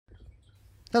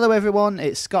Hello everyone,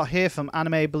 it's Scott here from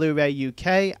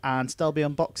AnimeBlurayUK, and today I'll be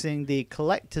unboxing the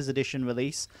Collector's Edition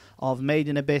release of Made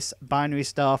in Abyss Binary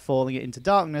Star Falling Into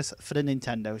Darkness for the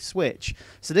Nintendo Switch.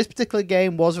 So this particular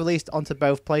game was released onto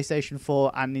both PlayStation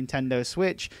 4 and Nintendo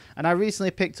Switch, and I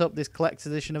recently picked up this Collector's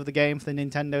Edition of the game for the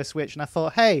Nintendo Switch, and I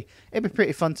thought, hey, it'd be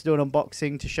pretty fun to do an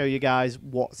unboxing to show you guys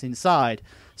what's inside.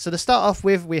 So to start off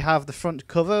with, we have the front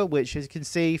cover, which as you can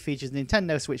see features the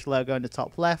Nintendo Switch logo in the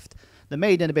top left, the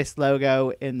Made in Abyss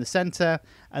logo in the center,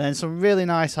 and then some really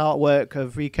nice artwork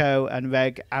of Rico and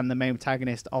Reg and the main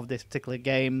protagonist of this particular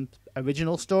game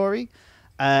original story,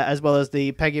 as well as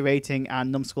the Peggy Rating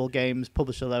and Numskull Games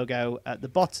publisher logo at the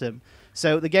bottom.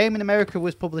 So the game in America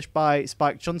was published by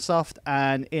Spike Chunsoft,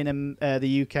 and in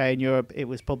the UK and Europe it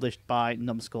was published by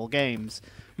Numskull Games.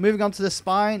 Moving on to the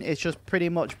spine, it's just pretty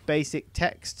much basic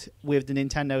text with the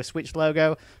Nintendo Switch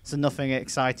logo, so nothing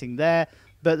exciting there.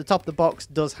 But the top of the box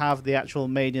does have the actual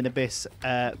Made in Abyss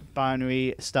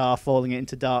Binary Star Falling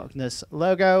Into Darkness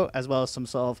logo, as well as some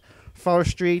sort of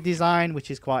forestry design, which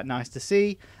is quite nice to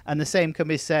see. And the same can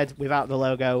be said without the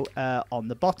logo on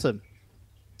the bottom.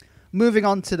 Moving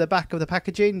on to the back of the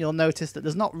packaging, you'll notice that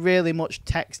there's not really much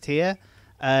text here.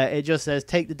 It just says,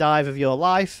 take the dive of your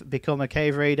life, become a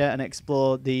cave raider, and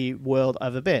explore the world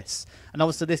of Abyss. And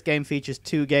obviously this game features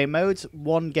two game modes.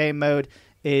 One game mode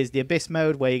is the Abyss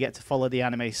mode, where you get to follow the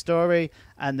anime story,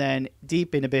 and then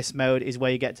Deep in Abyss mode is where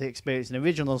you get to experience an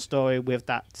original story with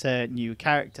that new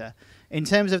character. In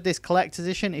terms of this collector's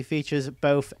edition, it features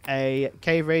both a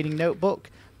cave raiding notebook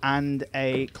and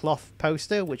a cloth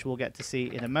poster, which we'll get to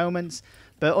see in a moment.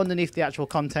 But underneath the actual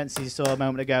contents, as you saw a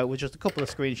moment ago, was just a couple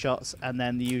of screenshots and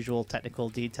then the usual technical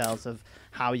details of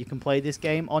how you can play this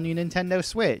game on your Nintendo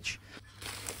Switch.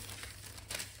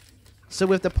 So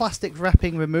with the plastic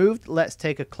wrapping removed, let's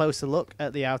take a closer look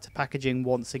at the outer packaging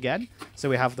once again. So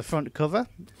we have the front cover,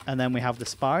 and then we have the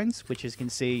spines, which as you can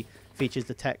see features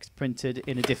the text printed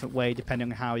in a different way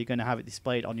depending on how you're going to have it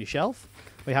displayed on your shelf.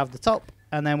 We have the top,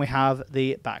 and then we have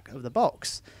the back of the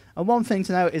box. And one thing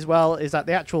to note as well is that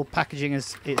the actual packaging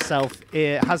itself,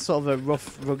 it has sort of a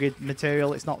rough, rugged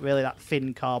material. It's not really that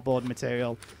thin cardboard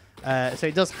material. So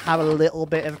it does have a little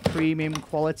bit of premium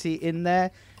quality in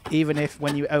there, even if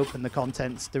when you open the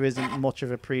contents there isn't much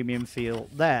of a premium feel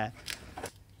there.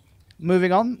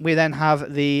 Moving on, we then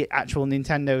have the actual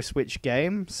Nintendo Switch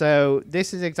game. So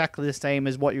this is exactly the same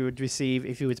as what you would receive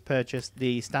if you were to purchase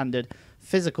the standard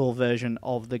physical version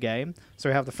of the game. So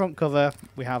we have the front cover,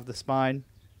 we have the spine,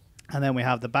 and then we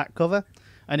have the back cover.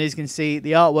 And as you can see,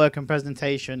 the artwork and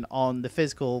presentation on the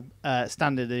physical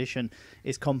standard edition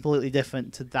is completely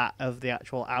different to that of the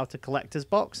actual outer collector's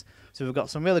box. So we've got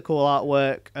some really cool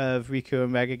artwork of Riku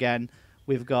and Reg again.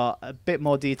 We've got a bit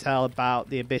more detail about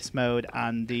the Abyss mode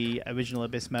and the original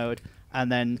Abyss mode. And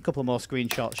then a couple more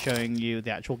screenshots showing you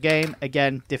the actual game.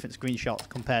 Again, different screenshots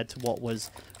compared to what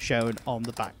was shown on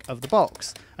the back of the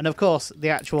box. And of course, the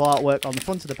actual artwork on the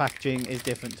front of the packaging is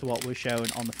different to what was shown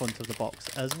on the front of the box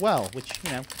as well, which,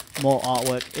 you know, more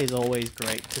artwork is always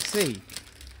great to see.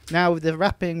 Now, with the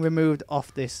wrapping removed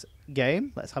off this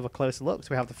game, let's have a closer look. So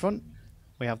we have the front,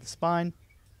 we have the spine,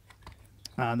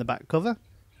 and the back cover.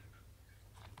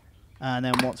 And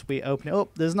then once we open it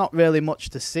up, there's not really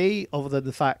much to see other than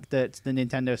the fact that the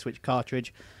Nintendo Switch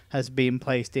cartridge has been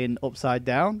placed in upside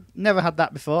down. Never had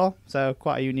that before, so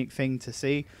quite a unique thing to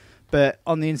see. But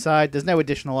on the inside, there's no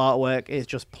additional artwork. It's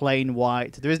just plain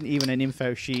white. There isn't even an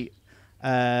info sheet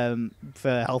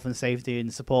for health and safety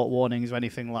and support warnings or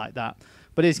anything like that.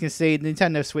 But as you can see, the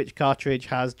Nintendo Switch cartridge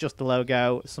has just the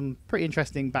logo, some pretty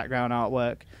interesting background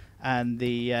artwork, and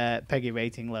the Peggy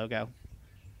Rating logo.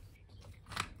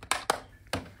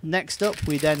 Next up,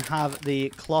 we then have the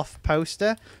cloth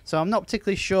poster. So I'm not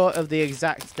particularly sure of the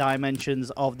exact dimensions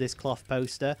of this cloth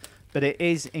poster, but it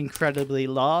is incredibly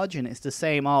large, and it's the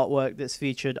same artwork that's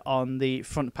featured on the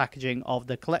front packaging of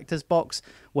the collector's box,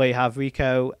 where you have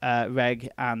Rico, Reg,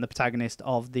 and the protagonist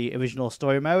of the original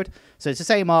story mode. So it's the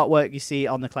same artwork you see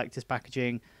on the collector's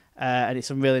packaging, and it's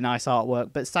some really nice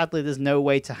artwork, but sadly there's no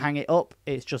way to hang it up.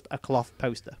 It's just a cloth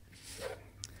poster.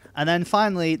 And then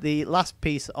finally, the last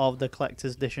piece of the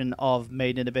collector's edition of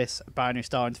Made in Abyss Binary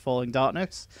Star Into Falling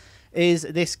Darkness is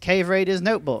this Cave Raiders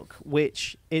notebook,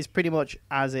 which is pretty much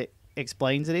as it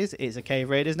explains it is. It's a Cave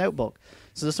Raiders notebook.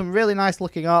 So there's some really nice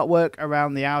looking artwork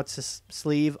around the outer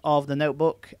sleeve of the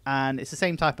notebook, and it's the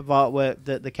same type of artwork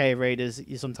that the Cave Raiders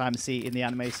you sometimes see in the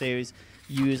anime series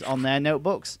use on their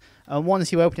notebooks. And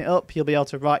once you open it up, you'll be able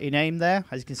to write your name there.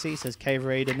 As you can see, it says Cave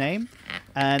Raider name.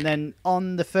 And then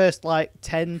on the first like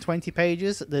 10-20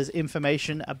 pages, there's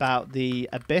information about the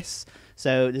Abyss.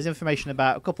 So there's information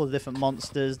about a couple of different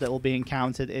monsters that will be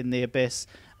encountered in the Abyss,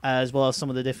 as well as some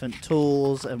of the different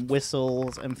tools and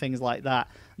whistles and things like that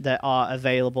that are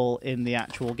available in the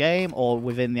actual game or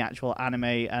within the actual anime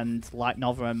and light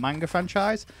novel and manga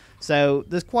franchise. So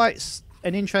there's quite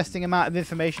an interesting amount of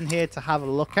information here to have a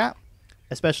look at,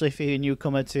 especially if you're a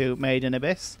newcomer to Made in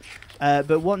Abyss.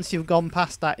 But once you've gone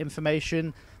past that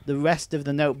information, the rest of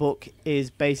the notebook is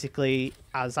basically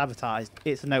as advertised.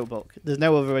 It's a notebook. There's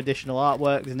no other additional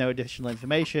artwork. There's no additional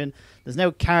information. There's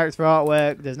no character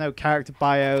artwork. There's no character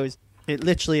bios. It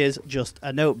literally is just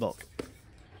a notebook.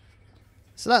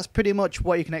 So that's pretty much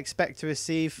what you can expect to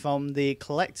receive from the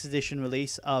Collector's Edition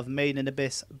release of Made in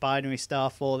Abyss Binary Star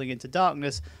Falling into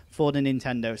Darkness for the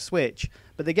Nintendo Switch.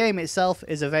 But the game itself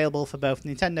is available for both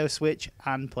Nintendo Switch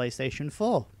and PlayStation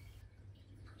 4.